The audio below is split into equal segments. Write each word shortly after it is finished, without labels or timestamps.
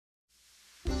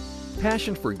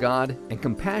passion for God and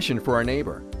compassion for our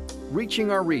neighbor, reaching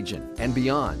our region and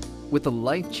beyond with the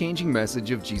life-changing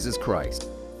message of Jesus Christ.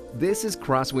 This is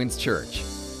Crosswinds Church.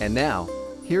 And now,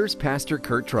 here's Pastor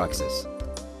Kurt Truxas.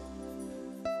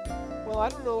 Well, I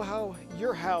don't know how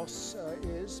your house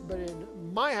is, but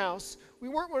in my house, we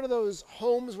weren't one of those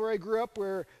homes where I grew up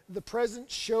where the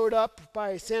presents showed up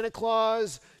by Santa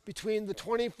Claus between the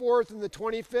 24th and the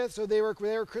 25th, so they were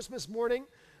there Christmas morning.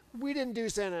 We didn't do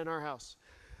Santa in our house.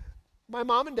 My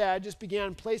mom and dad just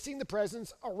began placing the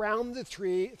presents around the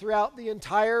tree throughout the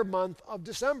entire month of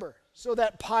December. So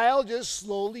that pile just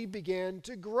slowly began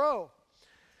to grow.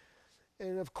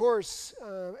 And of course,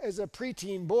 as a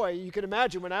preteen boy, you can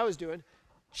imagine what I was doing,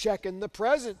 checking the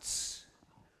presents,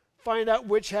 find out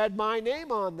which had my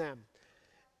name on them.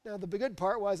 Now, the good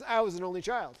part was I was an only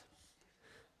child.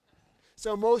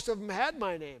 So most of them had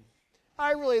my name.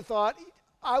 I really thought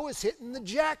I was hitting the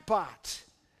jackpot.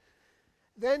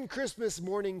 Then Christmas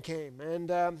morning came,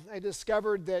 and I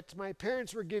discovered that my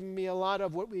parents were giving me a lot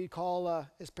of what we call,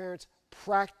 as parents,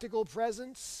 practical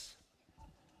presents.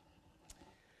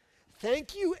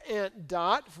 Thank you, Aunt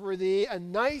Dot, for a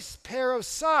nice pair of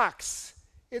socks.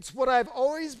 It's what I've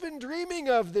always been dreaming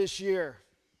of this year.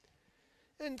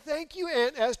 And thank you,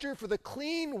 Aunt Esther, for the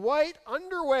clean white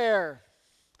underwear.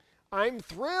 I'm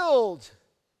thrilled.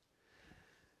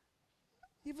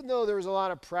 Even though there was a lot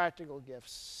of practical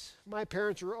gifts, my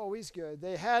parents were always good.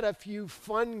 They had a few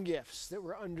fun gifts that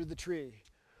were under the tree.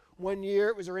 One year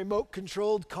it was a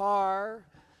remote-controlled car.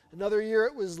 Another year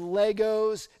it was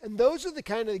Legos. And those are the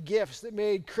kind of gifts that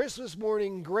made Christmas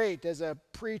morning great as a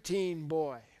preteen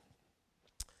boy.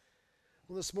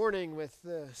 Well, this morning, with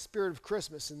the spirit of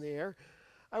Christmas in the air,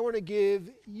 I want to give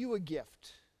you a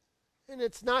gift. And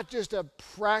it's not just a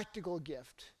practical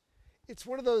gift. It's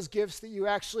one of those gifts that you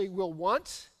actually will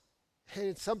want, and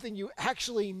it's something you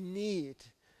actually need.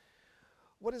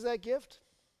 What is that gift?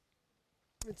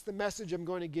 It's the message I'm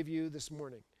going to give you this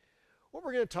morning. What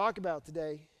we're going to talk about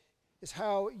today is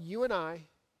how you and I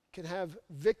can have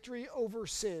victory over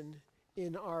sin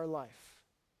in our life.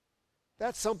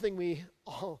 That's something we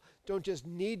all don't just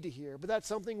need to hear, but that's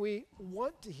something we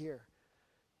want to hear.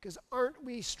 Because aren't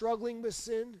we struggling with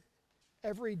sin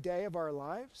every day of our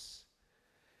lives?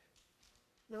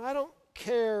 Now, I don't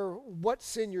care what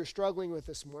sin you're struggling with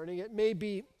this morning. It may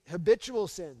be habitual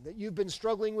sin that you've been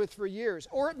struggling with for years,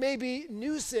 or it may be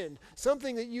new sin,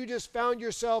 something that you just found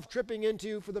yourself tripping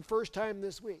into for the first time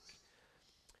this week.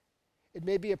 It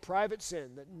may be a private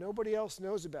sin that nobody else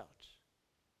knows about,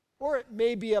 or it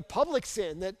may be a public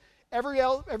sin that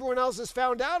everyone else has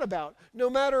found out about. No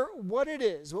matter what it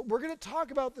is, what we're going to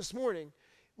talk about this morning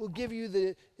will give you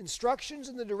the instructions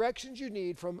and the directions you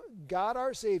need from God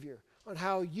our Savior on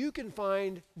how you can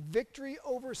find victory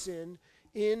over sin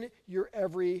in your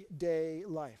everyday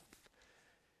life.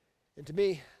 And to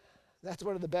me, that's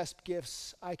one of the best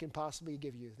gifts I can possibly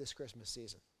give you this Christmas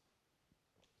season.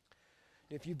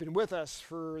 If you've been with us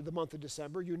for the month of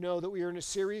December, you know that we are in a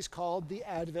series called The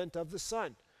Advent of the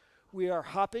Son. We are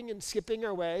hopping and skipping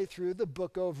our way through the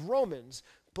book of Romans,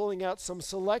 pulling out some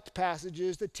select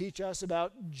passages that teach us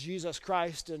about Jesus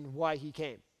Christ and why he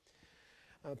came.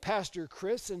 Pastor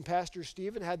Chris and Pastor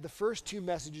Stephen had the first two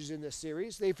messages in this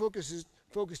series. They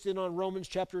focused in on Romans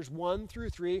chapters 1 through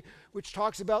 3, which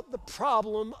talks about the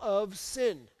problem of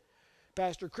sin.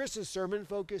 Pastor Chris's sermon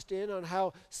focused in on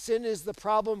how sin is the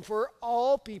problem for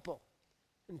all people.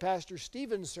 And Pastor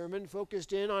Stephen's sermon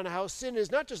focused in on how sin is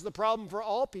not just the problem for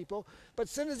all people, but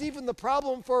sin is even the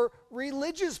problem for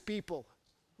religious people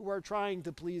who are trying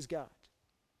to please God.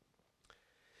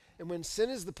 And when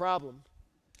sin is the problem,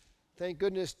 thank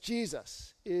goodness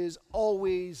Jesus is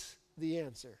always the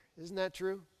answer. Isn't that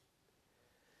true?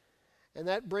 And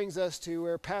that brings us to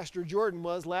where Pastor Jordan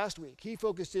was last week. He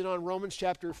focused in on Romans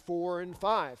chapter 4 and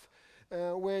 5,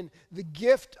 when the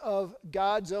gift of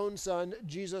God's own Son,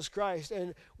 Jesus Christ,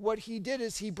 and what he did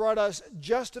is he brought us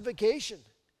justification,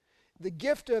 the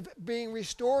gift of being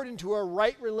restored into a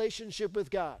right relationship with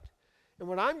God. And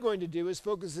what I'm going to do is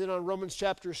focus in on Romans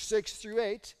chapter 6 through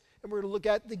 8, and we're going to look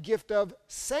at the gift of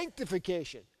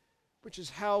sanctification, which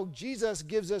is how Jesus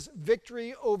gives us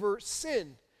victory over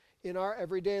sin in our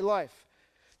everyday life.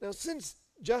 Now, since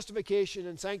justification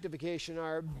and sanctification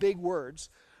are big words,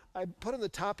 I put on the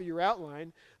top of your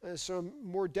outline some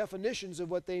more definitions of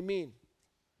what they mean.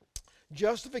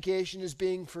 Justification is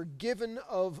being forgiven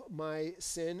of my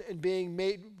sin and being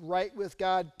made right with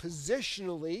God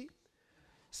positionally.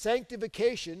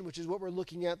 Sanctification, which is what we're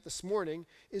looking at this morning,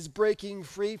 is breaking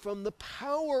free from the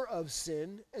power of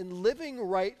sin and living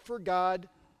right for God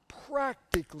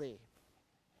practically.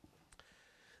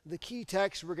 The key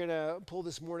text we're going to pull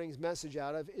this morning's message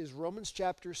out of is Romans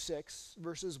chapter 6,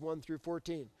 verses 1 through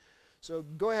 14. So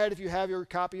go ahead, if you have your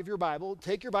copy of your Bible,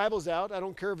 take your Bibles out. I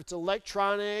don't care if it's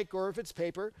electronic or if it's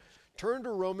paper. Turn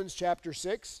to Romans chapter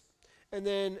 6, and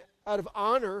then out of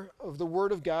honor of the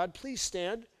Word of God, please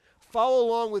stand. Follow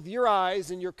along with your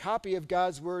eyes and your copy of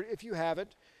God's Word, if you have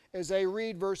it, as I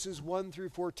read verses 1 through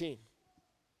 14.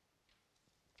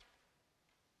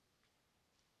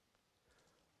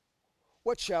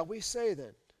 What shall we say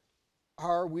then?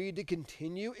 Are we to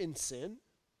continue in sin,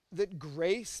 that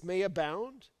grace may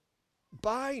abound?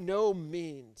 By no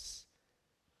means.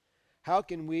 How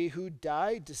can we who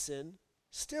died to sin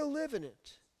still live in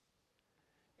it?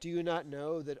 Do you not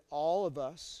know that all of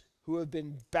us who have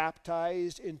been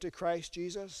baptized into Christ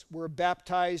Jesus were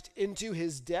baptized into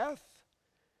his death?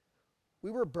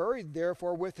 We were buried,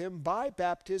 therefore, with him by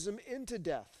baptism into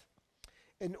death,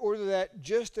 in order that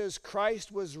just as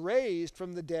Christ was raised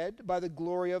from the dead by the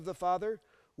glory of the Father,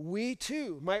 we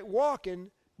too might walk in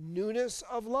newness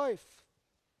of life.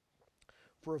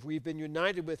 For if we've been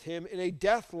united with him in a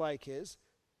death like his,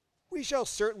 we shall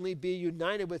certainly be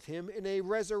united with him in a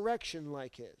resurrection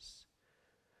like his.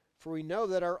 For we know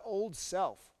that our old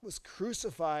self was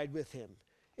crucified with him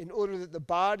in order that the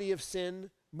body of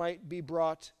sin might be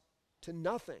brought to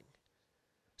nothing,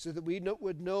 so that we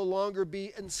would no longer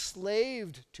be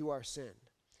enslaved to our sin.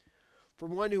 For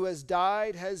one who has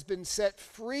died has been set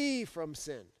free from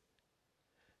sin.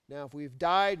 Now, if we've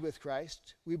died with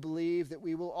Christ, we believe that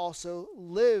we will also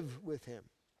live with him.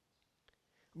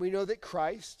 We know that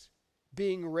Christ,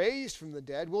 being raised from the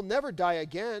dead, will never die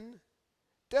again.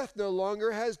 Death no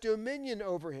longer has dominion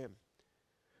over him.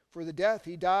 For the death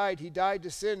he died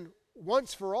to sin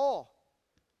once for all.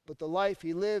 But the life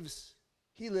he lives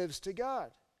to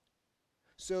God.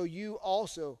 So you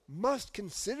also must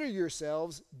consider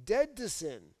yourselves dead to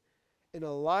sin and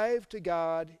alive to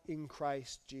God in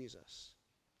Christ Jesus.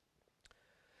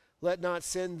 Let not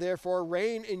sin therefore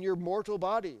reign in your mortal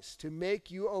bodies to make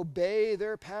you obey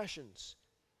their passions.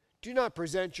 Do not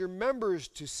present your members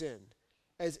to sin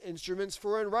as instruments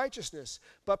for unrighteousness,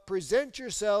 but present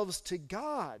yourselves to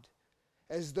God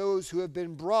as those who have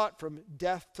been brought from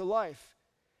death to life,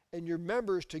 and your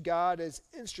members to God as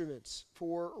instruments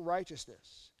for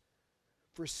righteousness.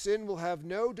 For sin will have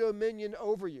no dominion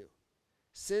over you,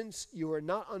 since you are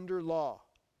not under law,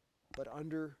 but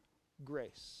under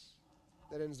grace.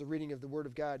 That ends the reading of the Word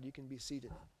of God. You can be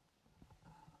seated.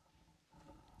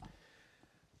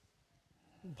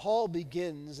 Paul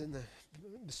begins in the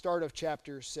start of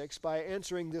chapter 6 by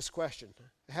answering this question.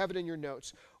 Have it in your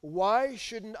notes. Why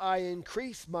shouldn't I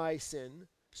increase my sin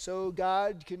so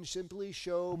God can simply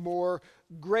show more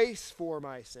grace for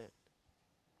my sin?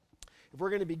 If we're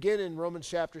going to begin in Romans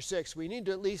chapter 6, we need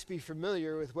to at least be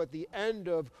familiar with what the end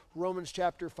of Romans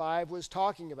chapter 5 was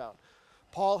talking about.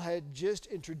 Paul had just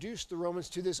introduced the Romans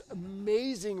to this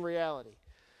amazing reality.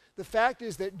 The fact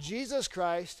is that Jesus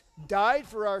Christ died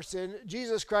for our sin.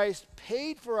 Jesus Christ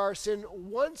paid for our sin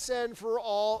once and for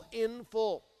all in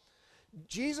full.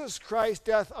 Jesus Christ's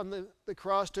death on the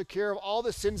cross took care of all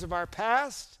the sins of our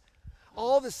past,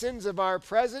 all the sins of our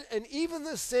present, and even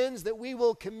the sins that we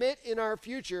will commit in our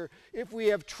future. If we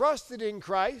have trusted in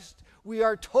Christ, we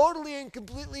are totally and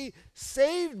completely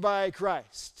saved by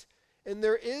Christ. And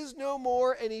there is no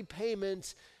more any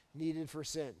payment needed for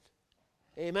sin.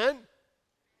 Amen?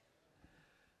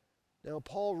 Now,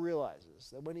 Paul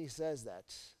realizes that when he says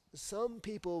that, some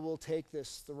people will take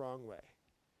this the wrong way.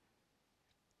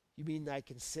 You mean I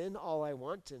can sin all I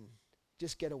want and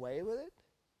just get away with it?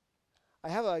 I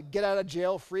have a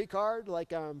get-out-of-jail-free card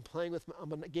like I'm playing with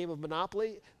a game of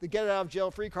Monopoly. The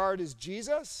get-out-of-jail-free card is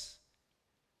Jesus.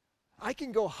 I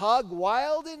can go hog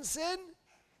wild in sin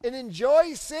and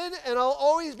enjoy sin, and I'll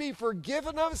always be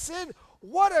forgiven of sin.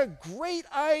 What a great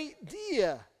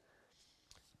idea.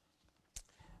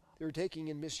 They were taking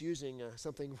and misusing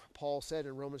something Paul said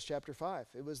in Romans chapter 5.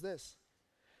 It was this.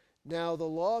 Now the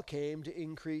law came to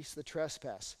increase the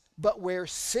trespass, but where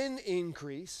sin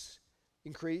increased,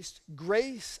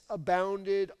 grace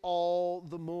abounded all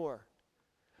the more.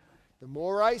 The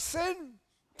more I sin,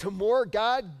 the more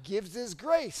God gives his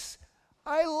grace.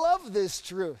 I love this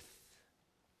truth.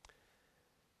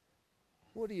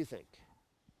 What do you think?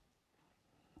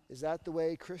 Is that the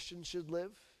way Christians should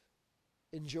live?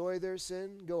 Enjoy their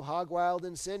sin, go hog wild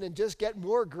in sin, and just get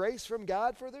more grace from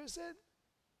God for their sin?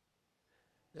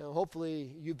 Now,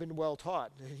 hopefully you've been well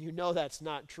taught. You know that's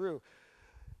not true.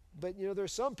 But,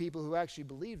 there's some people who actually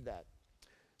believe that.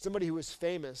 Somebody who was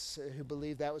famous who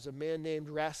believed that was a man named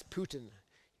Rasputin.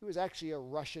 He was actually a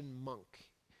Russian monk.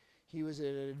 He was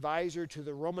an advisor to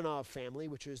the Romanov family,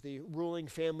 which was the ruling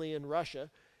family in Russia.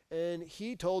 And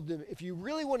he told them, if you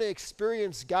really want to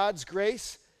experience God's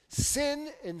grace, sin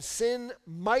and sin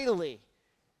mightily.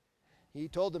 He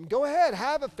told them, go ahead,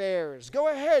 have affairs. Go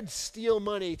ahead, steal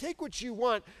money. Take what you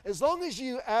want. As long as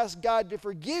you ask God to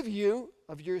forgive you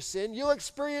of your sin, you'll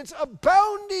experience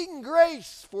abounding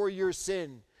grace for your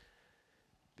sin.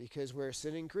 Because where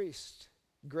sin increased,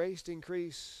 grace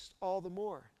increased all the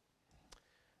more.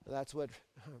 That's what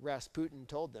Rasputin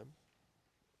told them.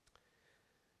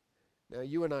 Now,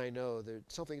 you and I know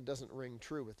that something doesn't ring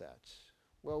true with that.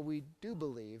 Well, we do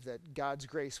believe that God's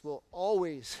grace will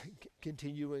always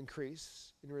continue to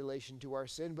increase in relation to our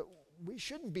sin, but we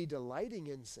shouldn't be delighting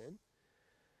in sin.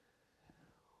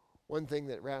 One thing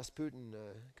that Rasputin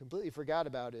completely forgot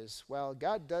about is, while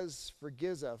God does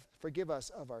forgive us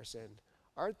of our sin,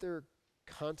 aren't there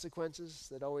consequences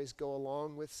that always go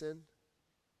along with sin?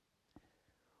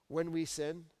 When we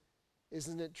sin,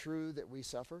 isn't it true that we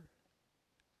suffer?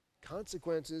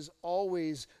 Consequences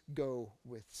always go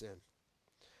with sin.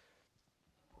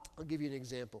 I'll give you an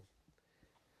example.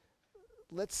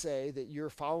 Let's say that you're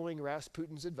following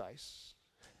Rasputin's advice.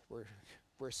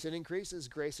 Where sin increases,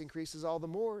 grace increases all the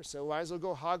more. So might as well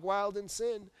go hog wild in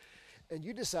sin. And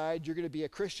you decide you're going to be a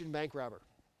Christian bank robber.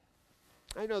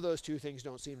 I know those two things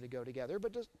don't seem to go together,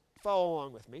 but just follow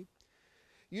along with me.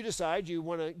 You decide you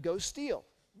want to go steal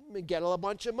and get a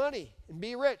bunch of money and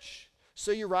be rich.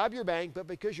 So you rob your bank, but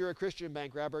because you're a Christian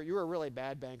bank robber, you're a really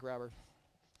bad bank robber.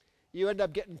 You end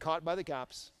up getting caught by the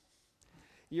cops.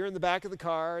 You're in the back of the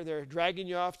car, they're dragging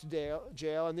you off to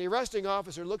jail, and the arresting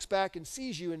officer looks back and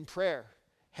sees you in prayer,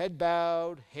 head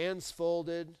bowed, hands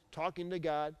folded, talking to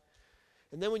God.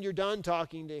 And then when you're done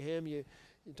talking to him, you're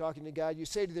talking to God, you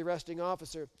say to the arresting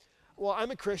officer, well,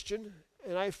 I'm a Christian,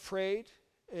 and I've prayed,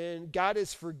 and God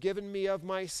has forgiven me of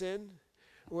my sin.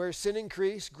 Where sin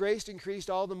increased, grace increased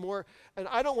all the more, and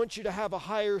I don't want you to have a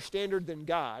higher standard than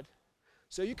God,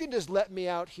 so you can just let me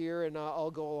out here and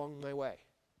I'll go along my way.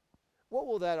 What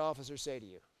will that officer say to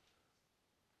you?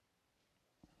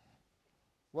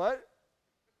 What?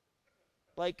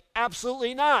 Like,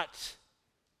 absolutely not.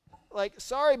 Like,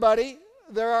 sorry, buddy,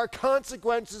 there are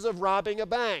consequences of robbing a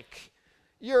bank.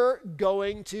 You're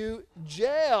going to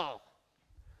jail.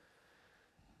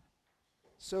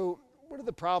 So, what are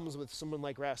the problems with someone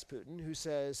like Rasputin who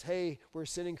says, hey, where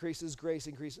sin increases, grace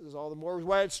increases all the more?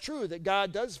 Why it's true that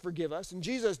God does forgive us and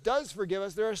Jesus does forgive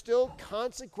us, there are still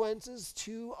consequences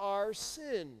to our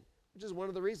sin, which is one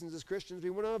of the reasons as Christians we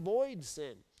want to avoid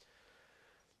sin.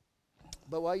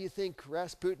 But while you think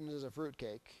Rasputin is a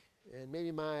fruitcake, and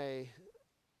maybe my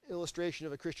illustration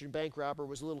of a Christian bank robber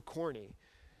was a little corny,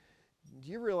 do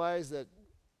you realize that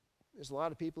there's a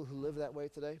lot of people who live that way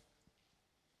today?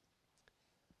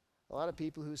 A lot of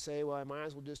people who say, well, I might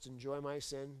as well just enjoy my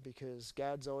sin because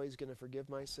God's always going to forgive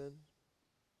my sin.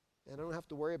 And I don't have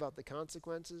to worry about the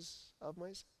consequences of my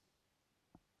sin.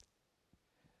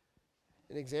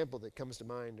 An example that comes to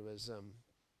mind was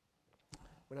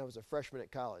when I was a freshman at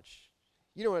college.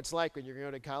 You know what it's like when you're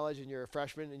going to college and you're a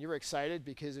freshman and you're excited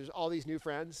because there's all these new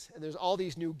friends and there's all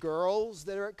these new girls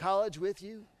that are at college with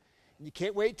you. And you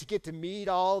can't wait to get to meet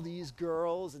all these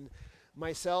girls, and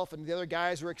myself and the other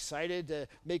guys were excited to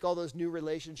make all those new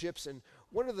relationships. And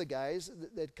one of the guys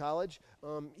at college,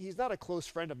 he's not a close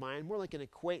friend of mine, more like an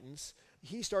acquaintance.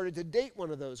 He started to date one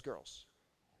of those girls.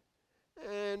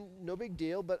 And no big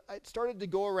deal, but it started to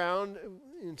go around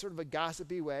in sort of a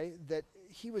gossipy way that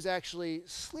he was actually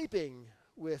sleeping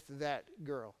with that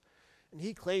girl. And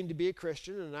he claimed to be a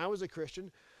Christian, and I was a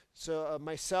Christian. So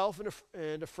myself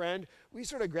and a friend, we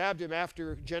sort of grabbed him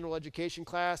after general education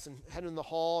class and had him in the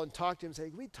hall and talked to him and said,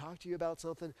 can we talk to you about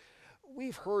something?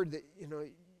 We've heard that,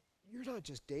 you're not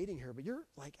just dating her, but you're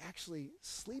like actually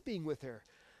sleeping with her.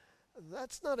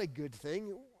 That's not a good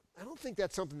thing. I don't think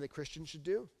that's something that Christians should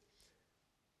do.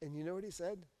 And you know what he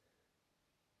said?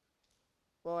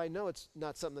 Well, I know it's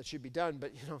not something that should be done,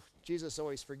 but Jesus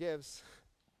always forgives.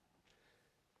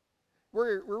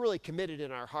 We're really committed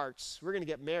in our hearts. We're going to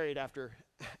get married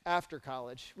after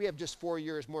college. We have just 4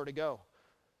 years more to go.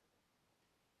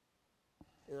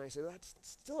 And I said,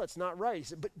 that's not right. He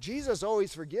said, but Jesus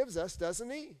always forgives us, doesn't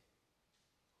he?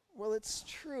 Well, it's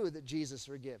true that Jesus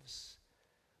forgives.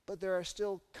 But there are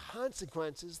still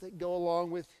consequences that go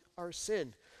along with our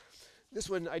sin. This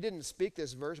one, I didn't speak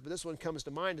this verse, but this one comes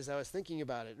to mind as I was thinking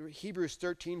about it. Hebrews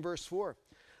 13, verse 4.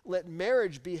 Let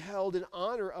marriage be held in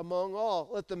honor among all.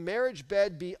 Let the marriage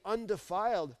bed be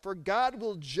undefiled, for God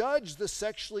will judge the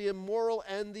sexually immoral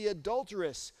and the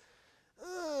adulterous.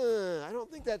 I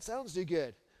don't think that sounds too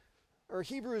good. Or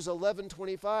Hebrews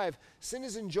 11:25. Sin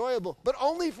is enjoyable, but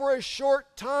only for a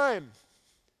short time.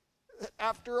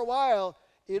 After a while,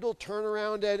 it'll turn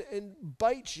around and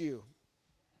bite you.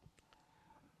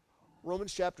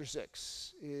 Romans chapter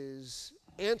 6 is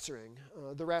answering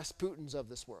the Rasputins of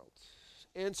this world,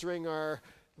 answering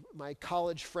my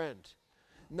college friend.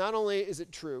 Not only is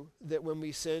it true that when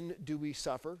we sin, do we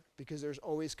suffer, because there's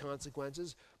always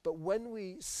consequences, but when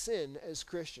we sin as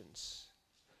Christians,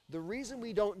 the reason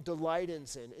we don't delight in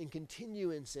sin and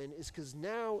continue in sin is because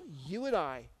now you and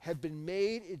I have been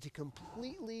made into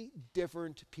completely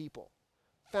different people,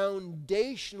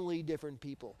 foundationally different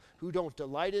people who don't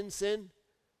delight in sin,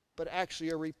 but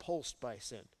actually are repulsed by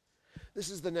sin. This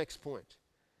is the next point.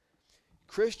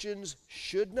 Christians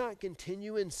should not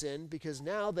continue in sin because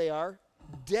now they are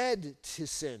dead to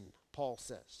sin, Paul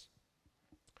says.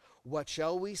 What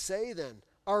shall we say then?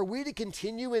 Are we to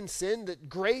continue in sin that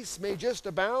grace may just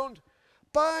abound?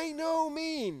 By no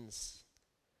means.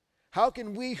 How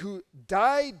can we who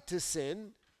died to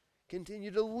sin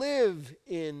continue to live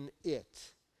in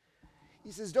it?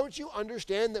 He says, don't you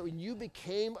understand that when you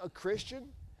became a Christian,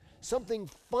 something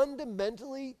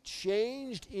fundamentally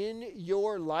changed in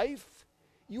your life?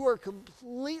 You are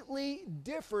completely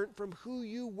different from who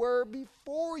you were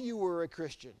before you were a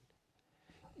Christian.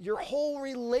 Your whole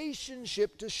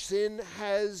relationship to sin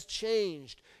has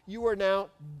changed. You are now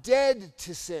dead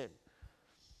to sin.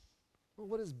 Well,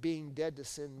 what does being dead to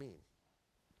sin mean?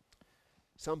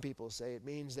 Some people say it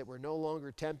means that we're no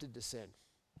longer tempted to sin.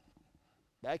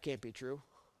 That can't be true.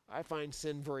 I find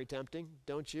sin very tempting,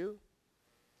 don't you?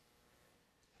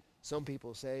 Some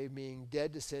people say being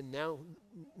dead to sin now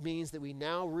means that we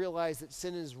now realize that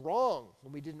sin is wrong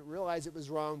when we didn't realize it was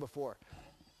wrong before.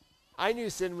 I knew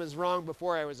sin was wrong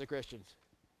before I was a Christian.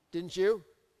 Didn't you?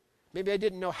 Maybe I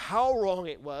didn't know how wrong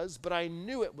it was, but I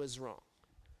knew it was wrong.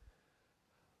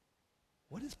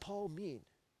 What does Paul mean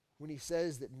when he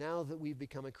says that now that we've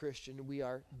become a Christian, we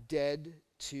are dead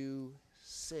to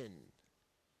sin?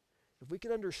 If we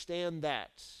can understand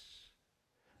that,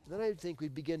 then I think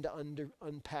we'd begin to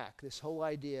unpack this whole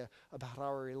idea about how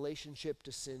our relationship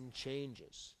to sin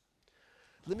changes.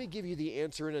 Let me give you the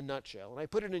answer in a nutshell, and I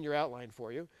put it in your outline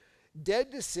for you.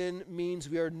 Dead to sin means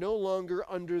we are no longer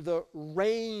under the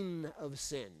reign of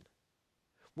sin.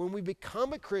 When we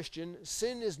become a Christian,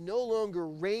 sin is no longer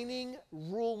reigning,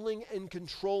 ruling, and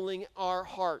controlling our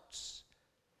hearts.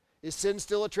 Is sin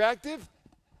still attractive?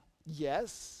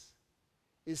 Yes.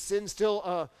 Is sin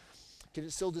still, can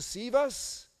it still deceive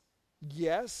us?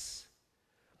 Yes.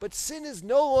 But sin is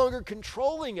no longer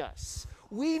controlling us.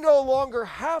 We no longer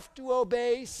have to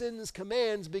obey sin's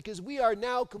commands because we are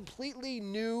now completely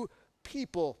new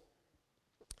people.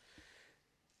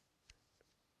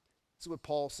 This is what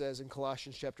Paul says in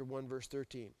Colossians chapter 1, verse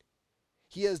 13.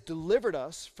 He has delivered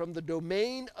us from the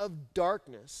domain of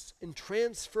darkness and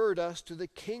transferred us to the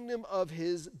kingdom of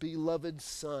his beloved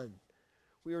Son.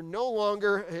 We are no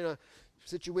longer in a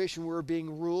situation where we're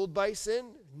being ruled by sin.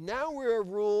 Now we are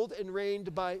ruled and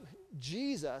reigned by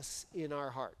Jesus in our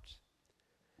heart.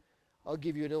 I'll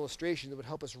give you an illustration that would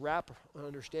help us wrap an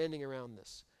understanding around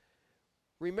this.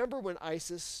 Remember when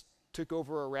ISIS took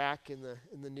over Iraq in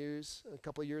the news a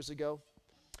couple of years ago?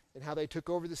 And how they took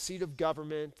over the seat of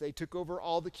government, they took over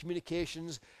all the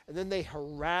communications, and then they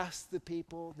harassed the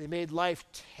people. They made life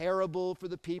terrible for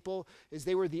the people as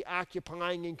they were the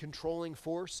occupying and controlling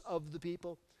force of the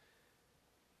people.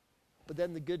 But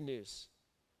then the good news.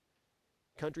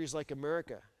 Countries like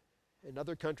America and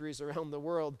other countries around the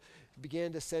world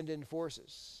began to send in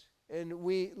forces. And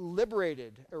we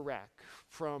liberated Iraq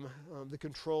from the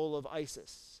control of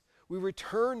ISIS. We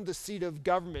returned the seat of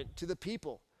government to the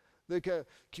people, the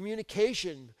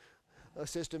communication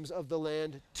systems of the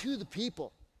land to the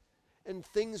people, and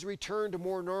things returned to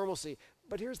more normalcy.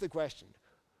 But here's the question.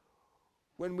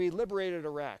 When we liberated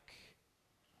Iraq,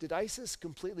 did ISIS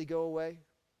completely go away?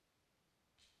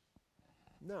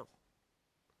 No.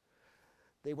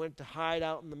 They went to hide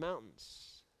out in the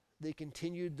mountains. They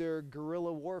continued their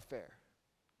guerrilla warfare,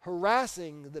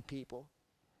 harassing the people,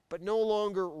 but no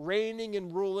longer reigning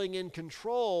and ruling in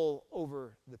control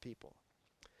over the people.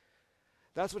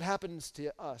 That's what happens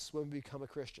to us when we become a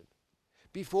Christian.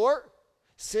 Before,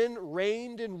 sin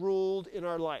reigned and ruled in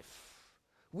our life.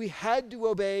 We had to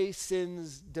obey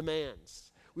sin's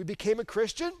demands. We became a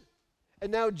Christian,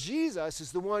 and now Jesus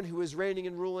is the one who is reigning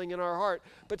and ruling in our heart.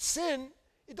 But sin,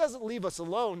 it doesn't leave us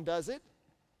alone, does it?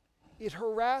 It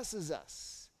harasses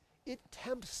us. It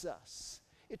tempts us.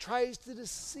 It tries to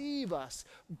deceive us.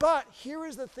 But here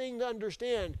is the thing to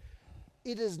understand.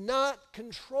 It is not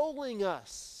controlling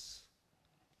us.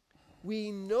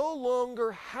 We no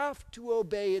longer have to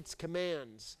obey its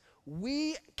commands.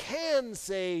 We can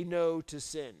say no to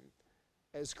sin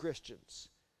as Christians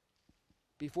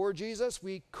Before Jesus,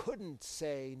 we couldn't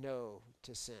say no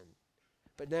to sin.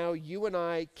 But now you and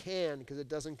I can, because it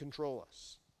doesn't control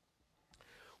us.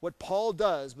 What Paul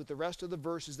does with the rest of the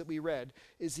verses that we read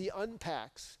is he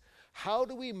unpacks how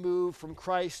do we move from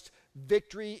Christ's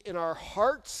victory in our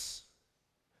hearts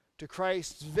to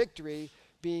Christ's victory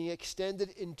being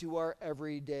extended into our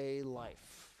everyday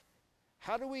life.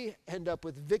 How do we end up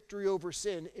with victory over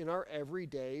sin in our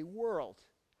everyday world?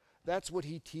 That's what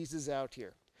he teases out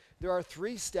here. There are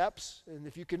 3 steps, and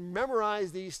if you can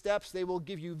memorize these steps, they will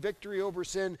give you victory over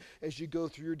sin as you go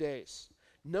through your days.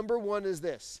 Number 1 is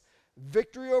this: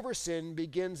 victory over sin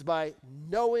begins by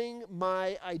knowing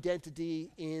my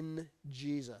identity in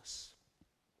Jesus.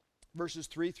 Verses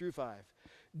 3 through 5.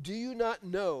 Do you not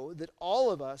know that all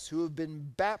of us who have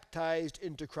been baptized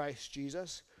into Christ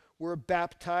Jesus were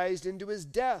baptized into his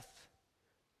death?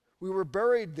 We were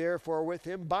buried, therefore, with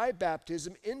him by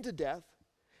baptism into death,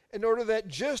 in order that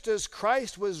just as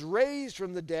Christ was raised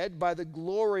from the dead by the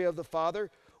glory of the Father,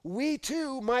 we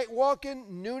too might walk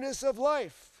in newness of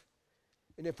life.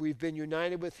 And if we've been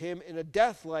united with him in a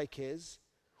death like his,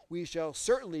 we shall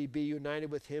certainly be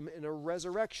united with him in a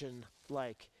resurrection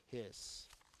like his.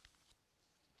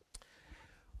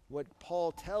 What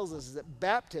Paul tells us is that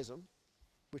baptism,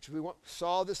 which we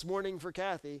saw this morning for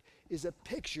Kathy, is a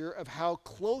picture of how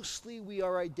closely we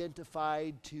are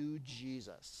identified to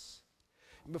Jesus.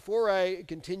 Before I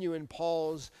continue in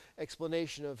Paul's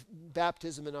explanation of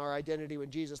baptism and our identity with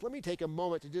Jesus, let me take a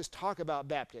moment to just talk about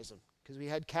baptism, because we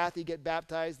had Kathy get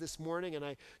baptized this morning, and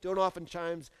I don't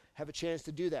oftentimes have a chance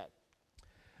to do that.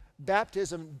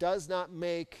 Baptism does not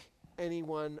make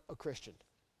anyone a Christian.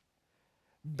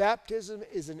 Baptism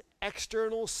is an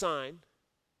external sign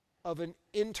of an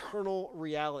internal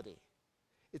reality.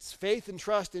 It's faith and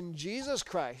trust in Jesus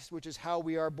Christ, which is how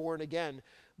we are born again.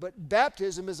 But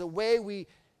baptism is a way we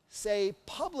say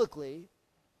publicly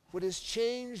what has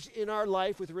changed in our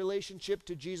life with relationship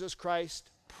to Jesus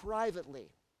Christ privately.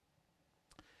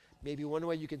 Maybe one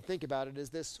way you can think about it is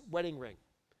this wedding ring.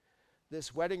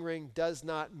 This wedding ring does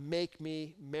not make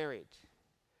me married.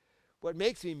 What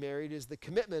makes me married is the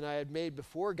commitment I had made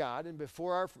before God and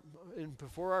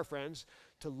before our friends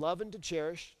to love and to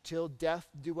cherish till death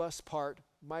do us part,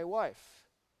 my wife.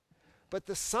 But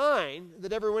the sign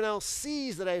that everyone else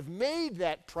sees that I've made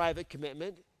that private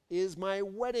commitment is my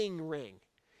wedding ring.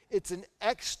 It's an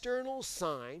external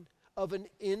sign of an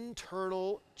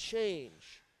internal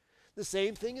change. The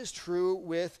same thing is true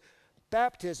with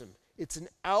baptism. It's an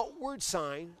outward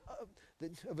sign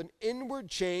of an inward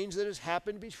change that has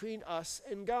happened between us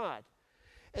and God.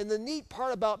 And the neat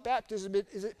part about baptism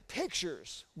is it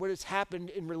pictures what has happened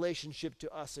in relationship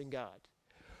to us and God.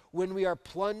 When we are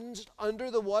plunged under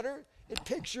the water, it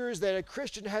pictures that a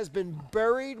Christian has been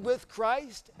buried with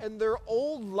Christ and their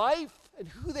old life and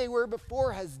who they were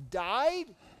before has died.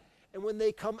 And when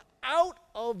they come out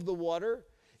of the water,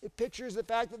 it pictures the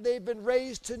fact that they've been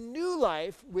raised to new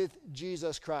life with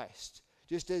Jesus Christ.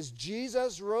 Just as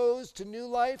Jesus rose to new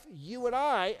life, you and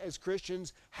I, as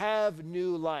Christians, have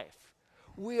new life.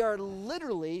 We are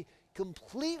literally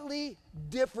completely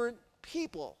different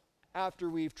people after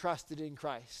we've trusted in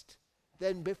Christ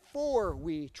than before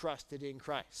we trusted in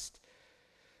Christ.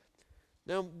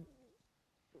 Now,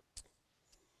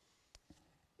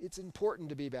 it's important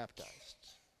to be baptized.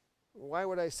 Why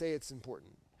would I say it's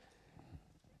important?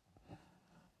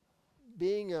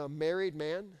 Being a married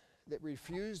man that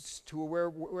refused to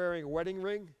wearing a wedding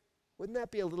ring, wouldn't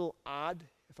that be a little odd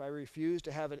if I refused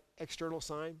to have an external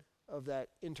sign of that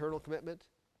internal commitment?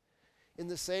 In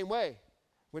the same way,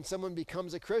 when someone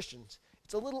becomes a Christian,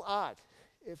 it's a little odd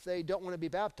if they don't want to be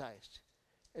baptized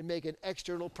and make an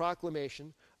external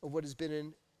proclamation of what has been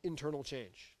an internal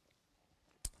change.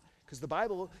 Because the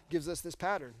Bible gives us this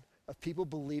pattern of people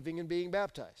believing and being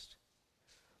baptized.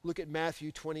 Look at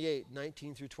Matthew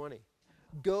 28:19 through 20.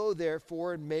 Go,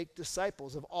 therefore, and make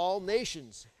disciples of all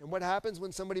nations. And what happens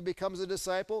when somebody becomes a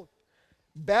disciple?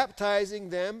 Baptizing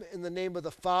them in the name of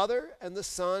the Father and the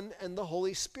Son and the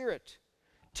Holy Spirit,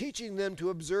 teaching them to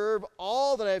observe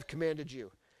all that I have commanded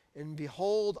you. And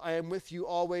behold, I am with you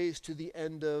always to the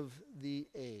end of the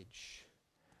age.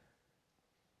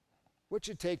 What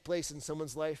should take place in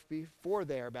someone's life before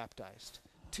they are baptized?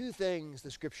 2 things the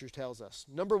Scripture tells us.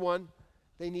 Number 1,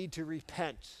 they need to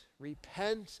repent.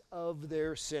 Repent of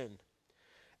their sin.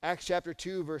 Acts chapter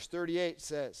 2, verse 38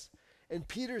 says, And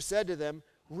Peter said to them,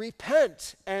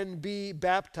 Repent and be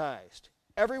baptized,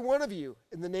 every one of you,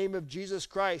 in the name of Jesus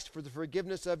Christ for the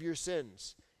forgiveness of your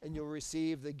sins, and you'll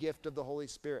receive the gift of the Holy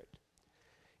Spirit.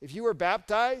 If you were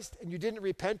baptized and you didn't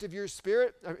repent of your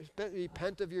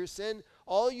repent of your sin,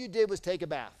 all you did was take a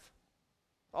bath.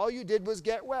 All you did was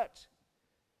get wet.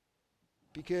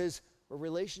 because a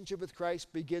relationship with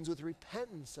Christ begins with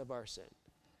repentance of our sin.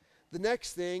 The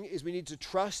next thing is we need to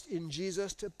trust in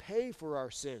Jesus to pay for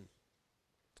our sin.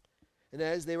 And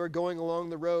as they were going along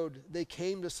the road, they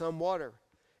came to some water.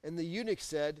 And the eunuch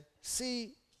said,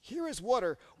 "See, here is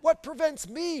water. What prevents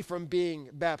me from being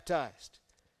baptized?"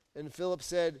 And Philip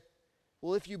said,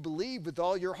 "Well, if you believe with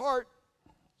all your heart,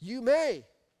 you may."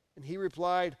 And he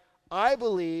replied, "I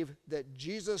believe that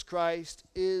Jesus Christ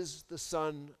is the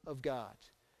Son of God."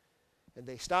 And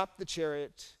they stopped the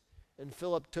chariot, and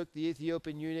Philip took the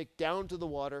Ethiopian eunuch down to the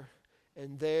water,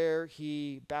 and there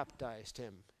he baptized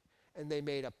him. And they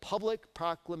made a public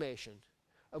proclamation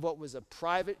of what was a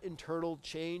private internal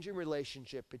change in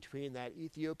relationship between that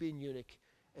Ethiopian eunuch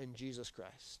and Jesus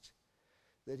Christ.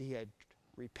 That he had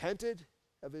repented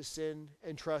of his sin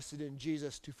and trusted in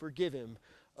Jesus to forgive him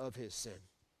of his sin.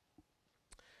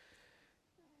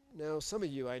 Now, some of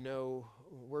you I know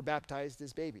were baptized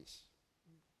as babies,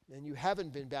 and you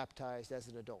haven't been baptized as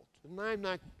an adult. And I'm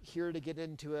not here to get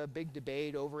into a big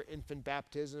debate over infant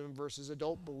baptism versus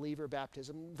adult believer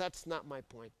baptism. That's not my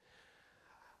point.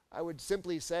 I would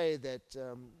simply say that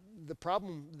the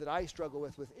problem that I struggle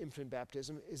with infant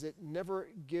baptism is it never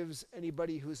gives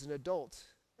anybody who's an adult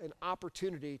an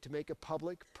opportunity to make a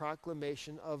public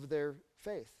proclamation of their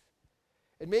faith.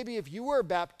 And maybe if you were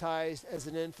baptized as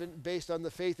an infant based on the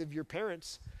faith of your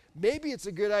parents, maybe it's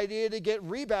a good idea to get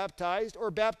rebaptized or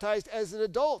baptized as an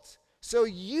adult so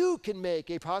you can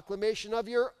make a proclamation of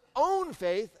your own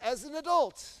faith as an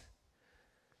adult.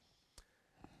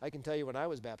 I can tell you when I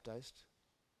was baptized,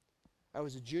 I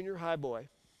was a junior high boy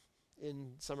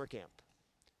in summer camp.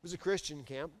 It was a Christian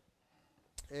camp,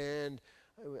 and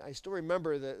I still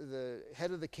remember the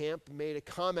head of the camp made a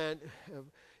comment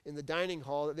in the dining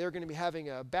hall that they were going to be having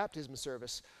a baptism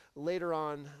service later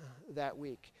on that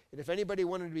week. And if anybody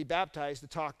wanted to be baptized, to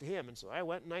talk to him. And so I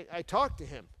went and I talked to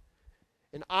him.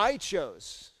 And I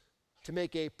chose to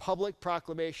make a public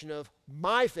proclamation of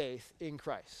my faith in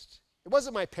Christ. It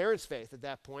wasn't my parents' faith at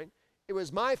that point. It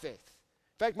was my faith.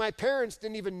 In fact, my parents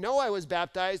didn't even know I was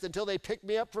baptized until they picked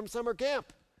me up from summer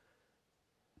camp.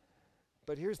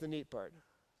 But here's the neat part.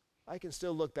 I can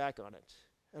still look back on it.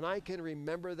 And I can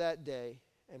remember that day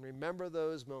and remember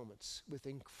those moments with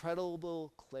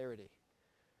incredible clarity.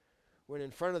 When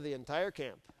in front of the entire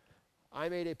camp, I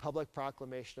made a public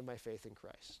proclamation of my faith in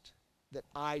Christ that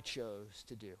I chose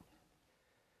to do.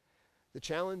 The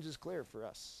challenge is clear for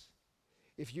us.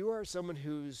 If you are someone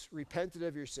who's repented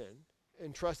of your sin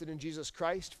and trusted in Jesus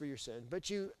Christ for your sin,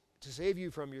 to save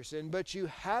you from your sin, but you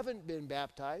haven't been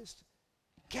baptized,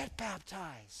 get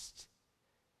baptized.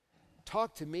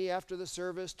 Talk to me after the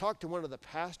service. Talk to one of the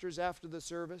pastors after the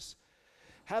service.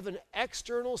 Have an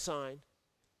external sign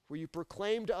where you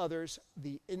proclaim to others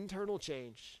the internal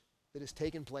change that has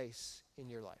taken place in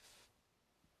your life.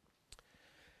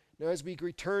 Now, as we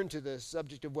return to the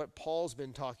subject of what Paul's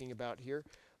been talking about here,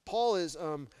 Paul is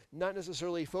not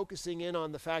necessarily focusing in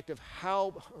on the fact of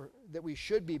that we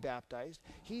should be baptized.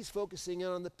 He's focusing in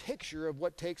on the picture of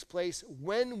what takes place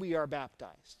when we are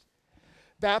baptized.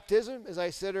 Baptism, as I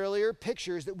said earlier,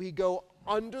 pictures that we go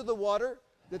under the water,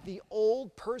 that the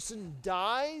old person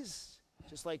dies,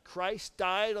 just like Christ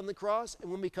died on the cross.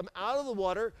 And when we come out of the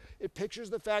water, it pictures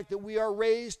the fact that we are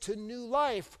raised to new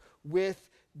life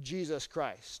with Jesus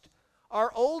Christ.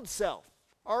 Our old self,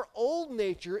 our old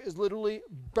nature is literally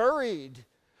buried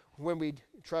when we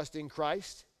trust in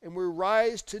Christ, and we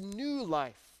rise to new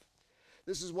life.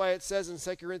 This is why it says in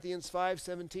 2 Corinthians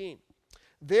 5:17,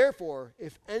 "Therefore,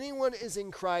 if anyone is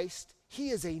in Christ, he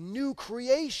is a new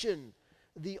creation.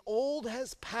 The old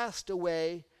has passed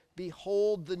away.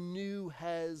 Behold, the new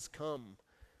has come."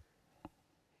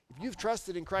 If you've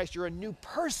trusted in Christ, you're a new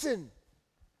person.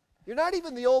 You're not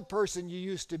even the old person you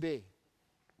used to be.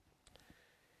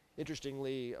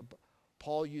 Interestingly,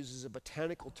 Paul uses a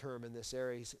botanical term in this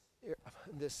area,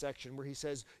 in this section, where he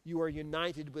says, you are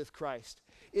united with Christ.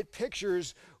 It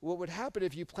pictures what would happen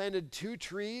if you planted two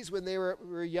trees when they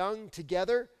were young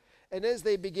together, and as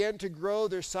they began to grow,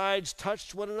 their sides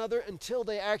touched one another until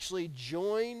they actually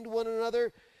joined one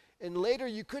another. And later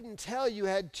you couldn't tell you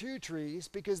had two trees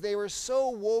because they were so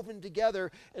woven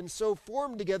together and so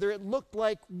formed together, it looked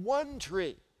like one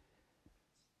tree.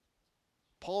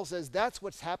 Paul says that's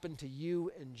what's happened to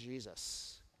you and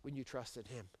Jesus when you trusted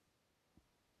him.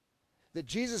 That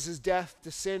Jesus' death to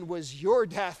sin was your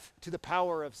death to the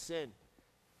power of sin.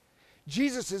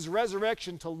 Jesus'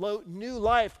 resurrection to new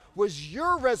life was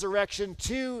your resurrection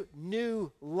to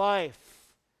new life.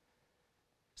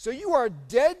 So you are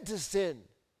dead to sin.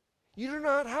 You do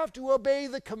not have to obey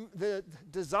the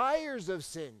desires of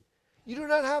sin. You do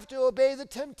not have to obey the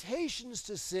temptations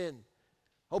to sin.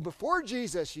 Oh, before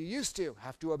Jesus, you used to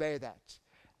have to obey that.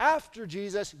 After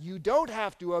Jesus, you don't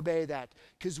have to obey that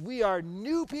because we are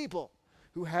new people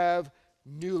who have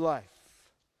new life.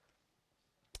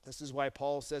 This is why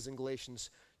Paul says in Galatians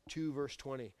 2, verse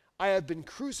 20, I have been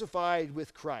crucified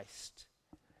with Christ.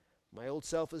 My old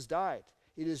self has died.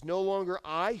 It is no longer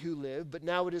I who live, but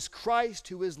now it is Christ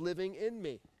who is living in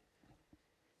me.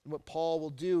 And what Paul will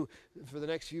do for the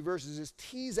next few verses is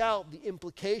tease out the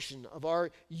implication of our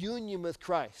union with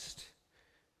Christ.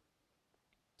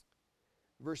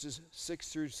 Verses 6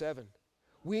 through 7.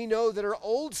 We know that our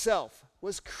old self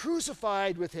was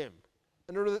crucified with him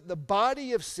in order that the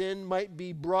body of sin might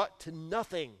be brought to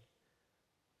nothing,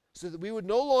 so that we would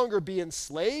no longer be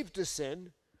enslaved to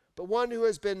sin, but one who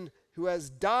has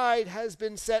died has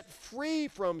been set free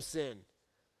from sin.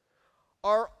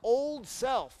 Our old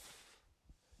self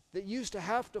that used to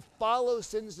have to follow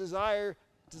sin's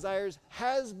desires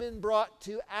has been brought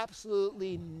to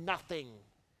absolutely nothing.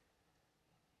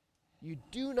 You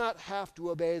do not have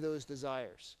to obey those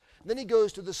desires. And then he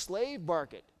goes to the slave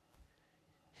market.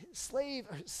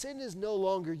 Sin is no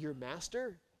longer your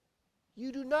master.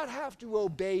 You do not have to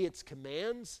obey its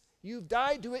commands. You've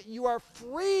died to it. You are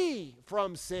free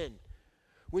from sin.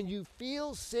 When you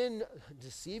feel sin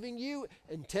deceiving you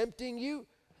and tempting you,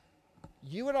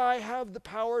 you and I have the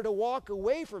power to walk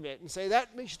away from it and say, that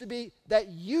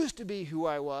used to be who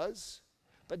I was,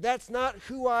 but that's not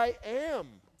who I am.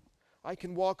 I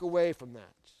can walk away from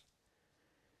that.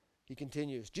 He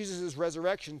continues, Jesus'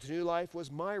 resurrection to new life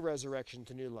was my resurrection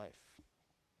to new life.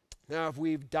 Now, if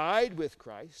we've died with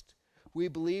Christ, we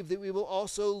believe that we will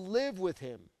also live with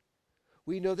him.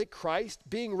 We know that Christ,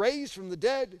 being raised from the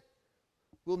dead,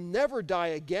 will never die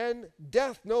again.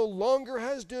 Death no longer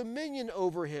has dominion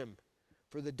over him.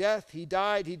 For the death he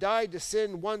died to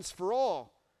sin once for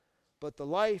all. But the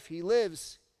life he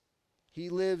lives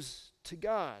to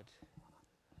God.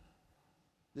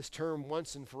 This term,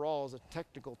 once and for all, is a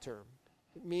technical term.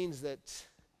 It means that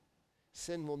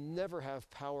sin will never have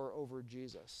power over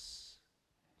Jesus.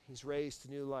 He's raised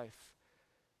to new life.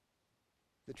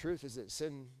 The truth is that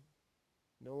sin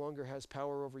no longer has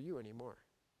power over you anymore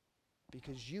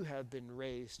because you have been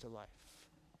raised to life.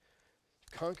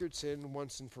 Conquered sin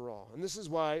once and for all. And this is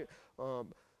why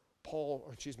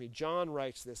John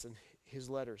writes this in his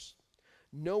letters.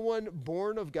 No one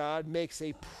born of God makes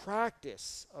a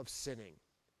practice of sinning,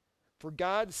 for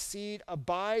God's seed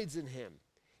abides in him.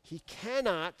 He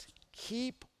cannot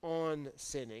keep on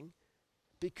sinning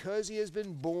because he has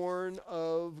been born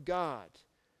of God.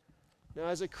 Now,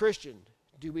 as a Christian,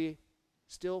 do we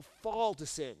still fall to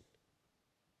sin?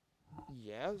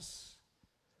 Yes.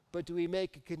 But do we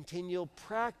make a continual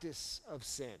practice of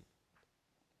sin?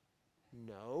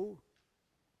 No,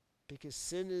 because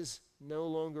sin is no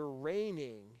longer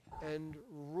reigning and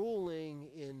ruling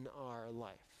in our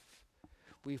life.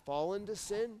 We fall into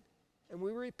sin and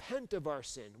we repent of our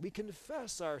sin. We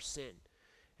confess our sin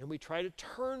and we try to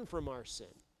turn from our sin.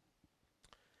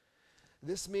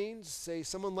 This means, say,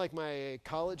 someone like my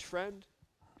college friend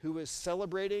who was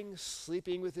celebrating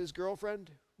sleeping with his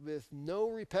girlfriend with no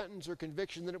repentance or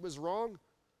conviction that it was wrong,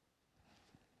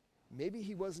 maybe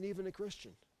he wasn't even a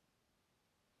Christian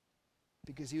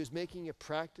because he was making a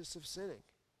practice of sinning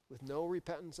with no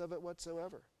repentance of it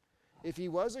whatsoever. If he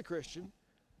was a Christian,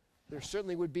 there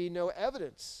certainly would be no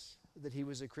evidence that he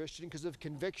was a Christian because of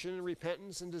conviction and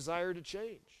repentance and desire to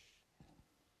change.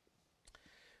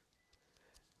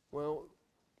 Well,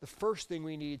 the first thing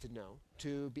we need to know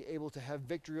to be able to have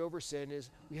victory over sin is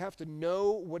we have to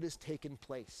know what has taken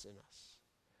place in us.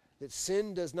 That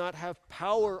sin does not have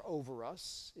power over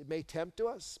us. It may tempt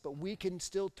us, but we can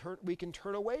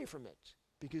turn away from it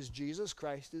because Jesus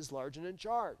Christ is large and in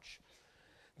charge.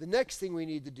 The next thing we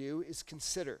need to do is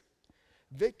consider.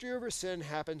 Victory over sin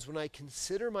happens when I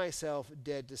consider myself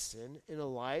dead to sin and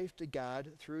alive to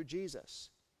God through Jesus.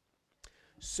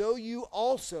 So you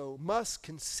also must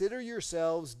consider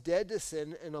yourselves dead to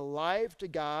sin and alive to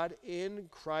God in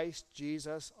Christ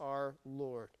Jesus our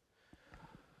Lord.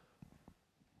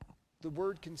 The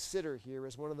word consider here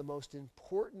is one of the most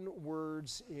important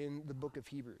words in the book of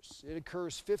Hebrews. It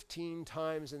occurs 15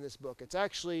 times in this book. It's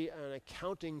actually an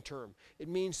accounting term. It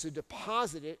means to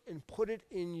deposit it and put it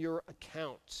in your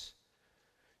account,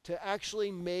 to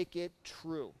actually make it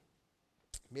true.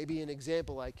 Maybe an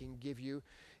example I can give you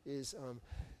is,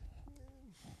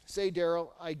 say, Daryl,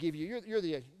 I give you, you're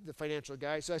the financial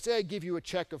guy, so I say I give you a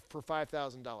check for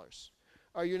 $5,000.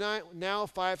 Are you now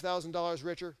 $5,000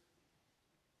 richer?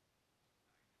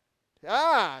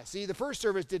 See, the first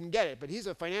service didn't get it, but he's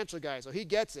a financial guy, so he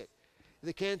gets it.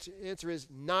 The answer is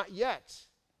not yet.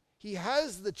 He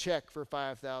has the check for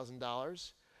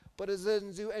 $5,000, but it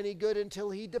doesn't do any good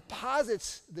until he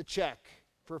deposits the check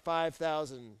for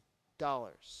 $5,000.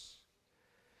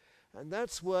 And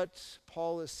that's what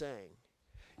Paul is saying.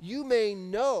 You may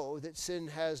know that sin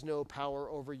has no power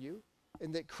over you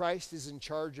and that Christ is in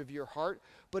charge of your heart,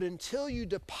 but until you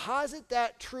deposit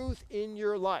that truth in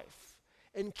your life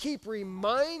and keep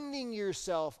reminding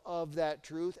yourself of that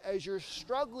truth as you're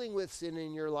struggling with sin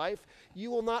in your life,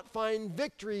 you will not find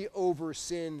victory over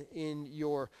sin in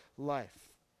your life.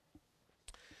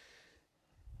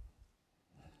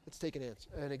 Let's take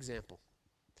an example.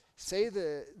 Say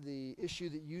the issue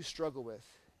that you struggle with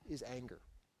is anger.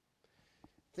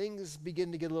 Things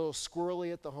begin to get a little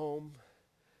squirrely at the home.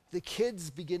 The kids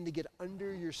begin to get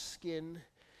under your skin,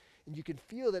 and you can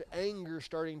feel that anger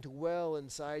starting to well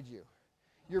inside you.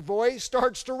 Your voice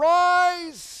starts to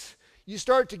rise. You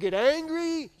start to get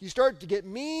angry. You start to get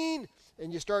mean,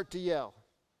 and you start to yell.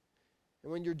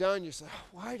 And when you're done, you say,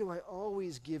 why do I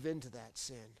always give in to that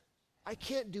sin? I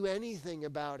can't do anything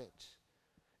about it.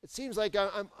 It seems like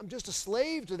I'm just a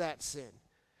slave to that sin.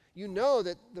 You know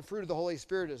that the fruit of the Holy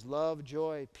Spirit is love,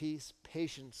 joy, peace,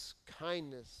 patience,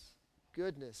 kindness,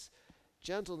 goodness,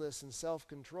 gentleness, and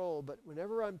self-control. But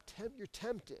whenever you're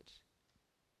tempted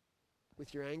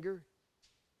with your anger,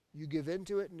 you give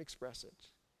into it and express it.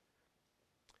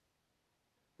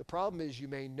 The problem is you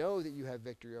may know that you have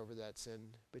victory over that sin,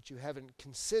 but you haven't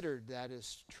considered that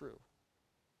as true.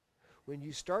 When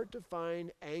you start to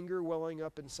find anger welling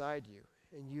up inside you,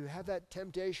 and you have that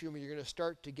temptation where you're going to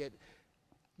start to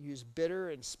use bitter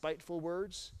and spiteful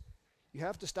words, you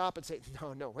have to stop and say,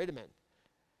 no, wait a minute.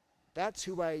 That's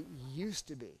who I used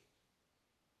to be.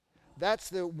 That's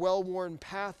the well-worn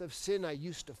path of sin I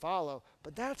used to follow,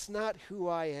 but that's not who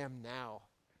I am now.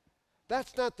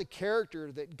 That's not the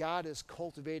character that God is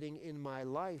cultivating in my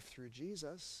life through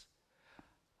Jesus.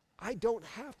 I don't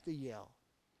have to yell.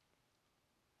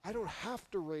 I don't have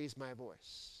to raise my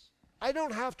voice. I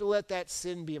don't have to let that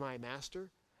sin be my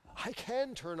master. I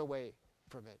can turn away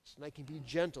from it, and I can be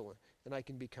gentle, and I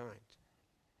can be kind.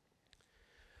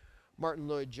 Martin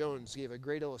Lloyd-Jones gave a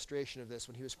great illustration of this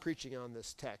when he was preaching on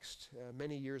this text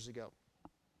many years ago.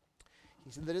 He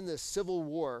said that in the Civil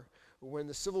War, when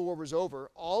the Civil War was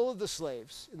over, all of the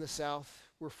slaves in the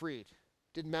South were freed.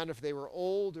 Didn't matter if they were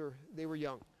old or they were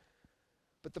young.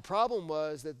 But the problem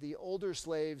was that the older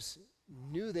slaves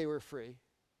knew they were free,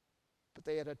 but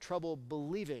they had a trouble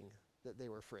believing that they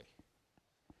were free.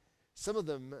 Some of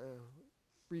them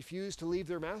refused to leave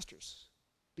their masters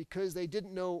because they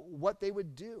didn't know what they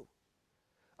would do.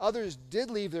 Others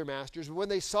did leave their masters, but when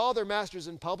they saw their masters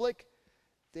in public,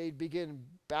 they'd begin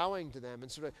bowing to them and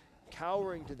sort of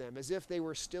cowering to them as if they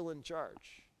were still in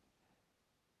charge.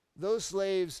 Those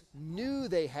slaves knew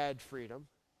they had freedom,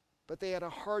 but they had a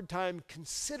hard time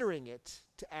considering it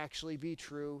to actually be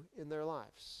true in their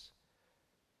lives.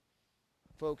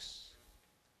 Folks,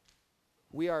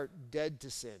 we are dead to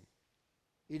sin.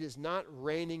 It is not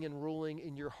reigning and ruling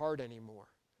in your heart anymore.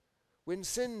 When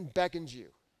sin beckons you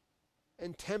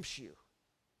and tempts you,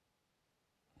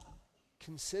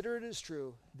 consider it as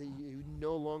true that you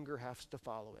no longer have to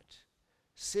follow it.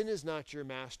 Sin is not your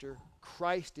master.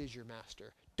 Christ is your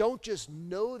master. Don't just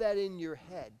know that in your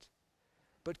head,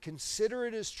 but consider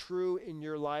it as true in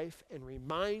your life and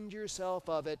remind yourself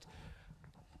of it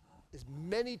as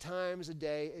many times a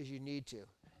day as you need to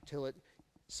till it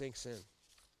sinks in.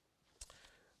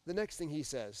 The next thing he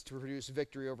says to produce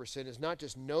victory over sin is not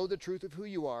just know the truth of who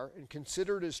you are and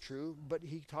consider it as true, but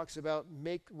he talks about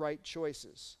make right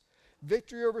choices.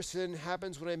 Victory over sin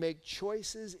happens when I make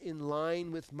choices in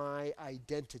line with my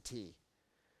identity.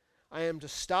 I am to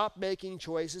stop making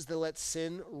choices that let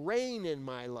sin reign in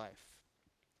my life.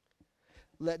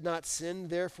 Let not sin,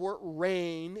 therefore,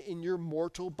 reign in your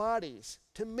mortal bodies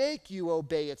to make you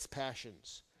obey its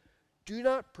passions. Do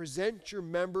not present your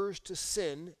members to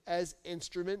sin as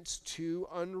instruments to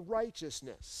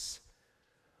unrighteousness.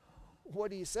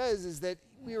 What he says is that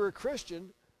we are a Christian,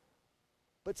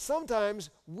 but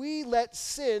sometimes we let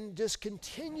sin just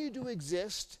continue to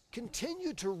exist,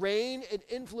 continue to reign and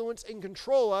influence and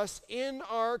control us in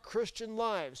our Christian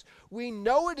lives. We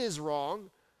know it is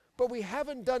wrong, but we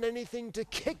haven't done anything to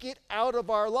kick it out of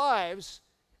our lives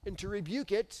and to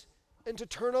rebuke it and to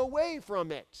turn away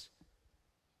from it.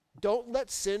 Don't let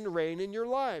sin reign in your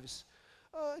lives.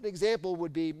 An example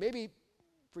would be, maybe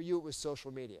for you it was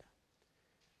social media.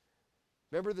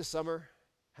 Remember the summer,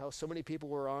 how so many people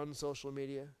were on social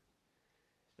media?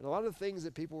 And a lot of the things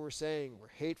that people were saying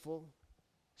were hateful,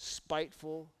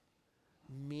 spiteful,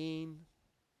 mean.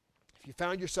 If you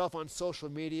found yourself on social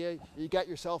media, you got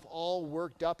yourself all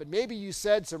worked up, and maybe you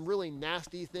said some really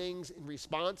nasty things in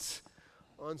response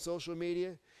on social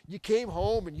media. You came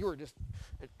home and you were just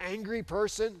an angry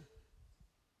person.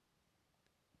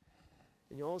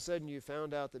 And all of a sudden you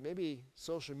found out that maybe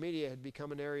social media had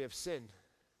become an area of sin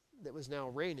that was now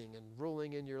reigning and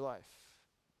ruling in your life.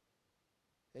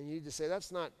 And you need to say,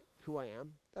 that's not who I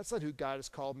am. That's not who God has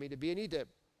called me to be. I need to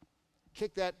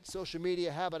kick that social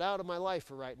media habit out of my life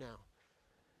for right now.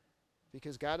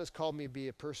 Because God has called me to be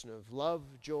a person of love,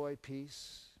 joy,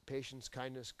 peace, patience,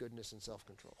 kindness, goodness, and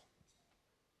self-control.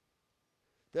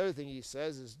 The other thing he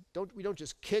says is we don't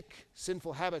just kick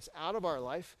sinful habits out of our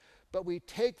life, but we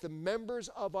take the members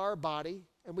of our body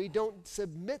and we don't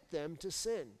submit them to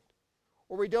sin.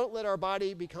 Or we don't let our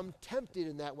body become tempted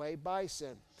in that way by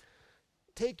sin.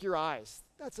 Take your eyes.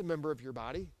 That's a member of your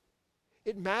body.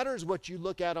 It matters what you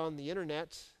look at on the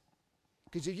internet.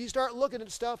 Because if you start looking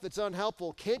at stuff that's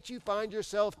unhelpful, can't you find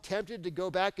yourself tempted to go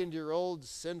back into your old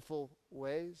sinful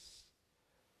ways?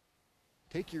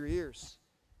 Take your ears.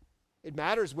 It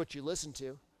matters what you listen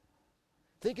to.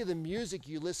 Think of the music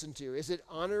you listen to. Is it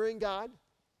honoring God?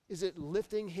 Is it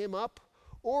lifting Him up?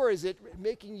 Or is it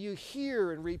making you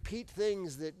hear and repeat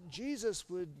things that Jesus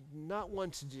would not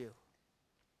want to do?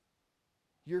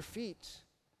 Your feet,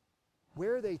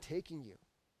 where are they taking you?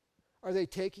 Are they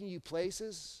taking you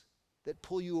places that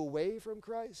pull you away from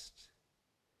Christ?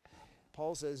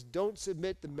 Paul says, don't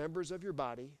submit the members of your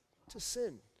body to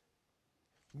sin.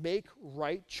 Make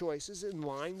right choices in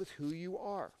line with who you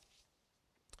are.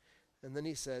 And then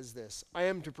he says this, I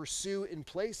am to pursue in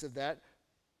place of that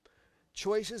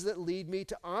choices that lead me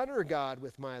to honor God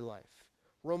with my life.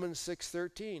 Romans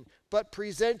 6:13, but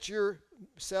present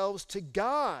yourselves to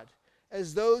God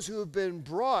as those who have been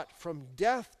brought from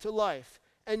death to life,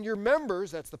 and your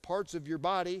members, that's the parts of your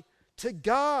body, to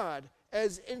God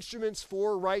as instruments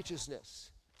for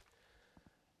righteousness.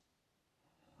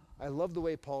 I love the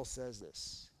way Paul says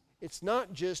this. It's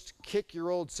not just kick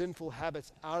your old sinful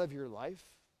habits out of your life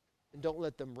and don't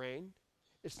let them reign.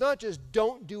 It's not just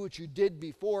don't do what you did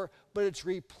before, but it's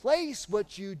replace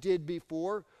what you did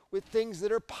before with things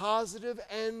that are positive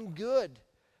and good.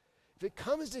 If it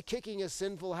comes to kicking a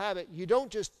sinful habit, you don't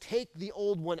just take the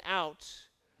old one out.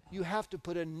 You have to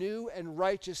put a new and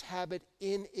righteous habit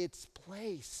in its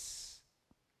place.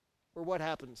 Or what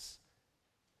happens?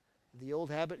 The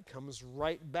old habit comes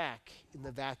right back in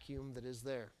the vacuum that is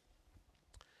there.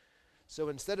 So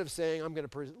instead of saying, I'm going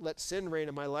to let sin reign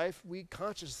in my life, we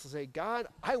consciously say, God,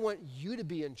 I want you to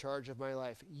be in charge of my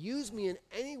life. Use me in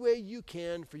any way you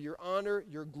can for your honor,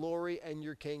 your glory, and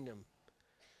your kingdom.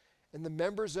 And the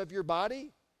members of your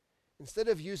body, instead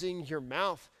of using your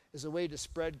mouth as a way to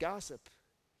spread gossip,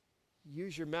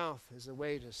 use your mouth as a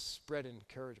way to spread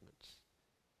encouragement.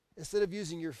 Instead of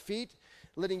using your feet,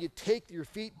 letting your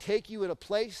feet take you in a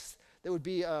place that would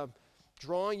be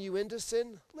drawing you into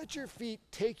sin, let your feet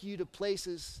take you to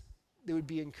places that would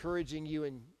be encouraging you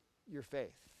in your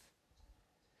faith.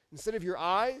 Instead of your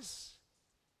eyes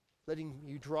letting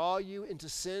you draw you into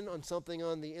sin on something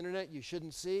on the internet you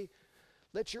shouldn't see,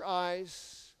 let your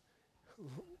eyes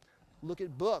look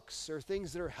at books or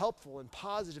things that are helpful and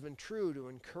positive and true to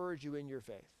encourage you in your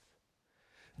faith.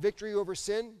 Victory over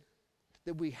sin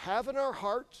that we have in our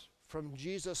heart from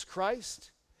Jesus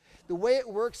Christ, the way it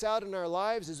works out in our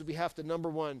lives is we have to, number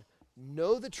one,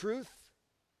 know the truth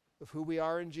of who we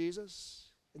are in Jesus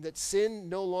and that sin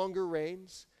no longer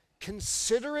reigns.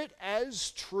 Consider it as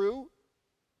true,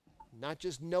 not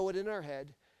just know it in our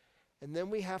head. And then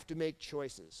we have to make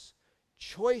choices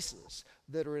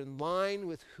that are in line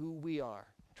with who we are,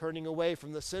 turning away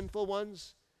from the sinful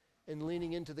ones and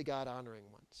leaning into the God-honoring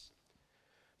ones.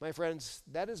 My friends,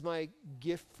 that is my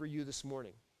gift for you this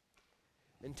morning.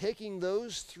 And taking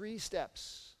those 3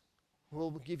 steps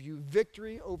will give you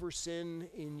victory over sin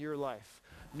in your life,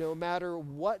 no matter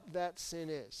what that sin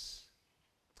is.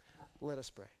 Let us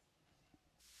pray.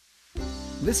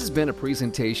 This has been a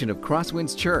presentation of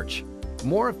Crosswinds Church.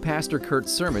 More of Pastor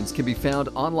Kurt's sermons can be found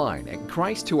online at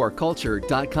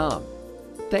christourculture.com.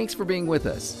 Thanks for being with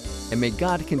us, and may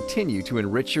God continue to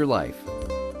enrich your life.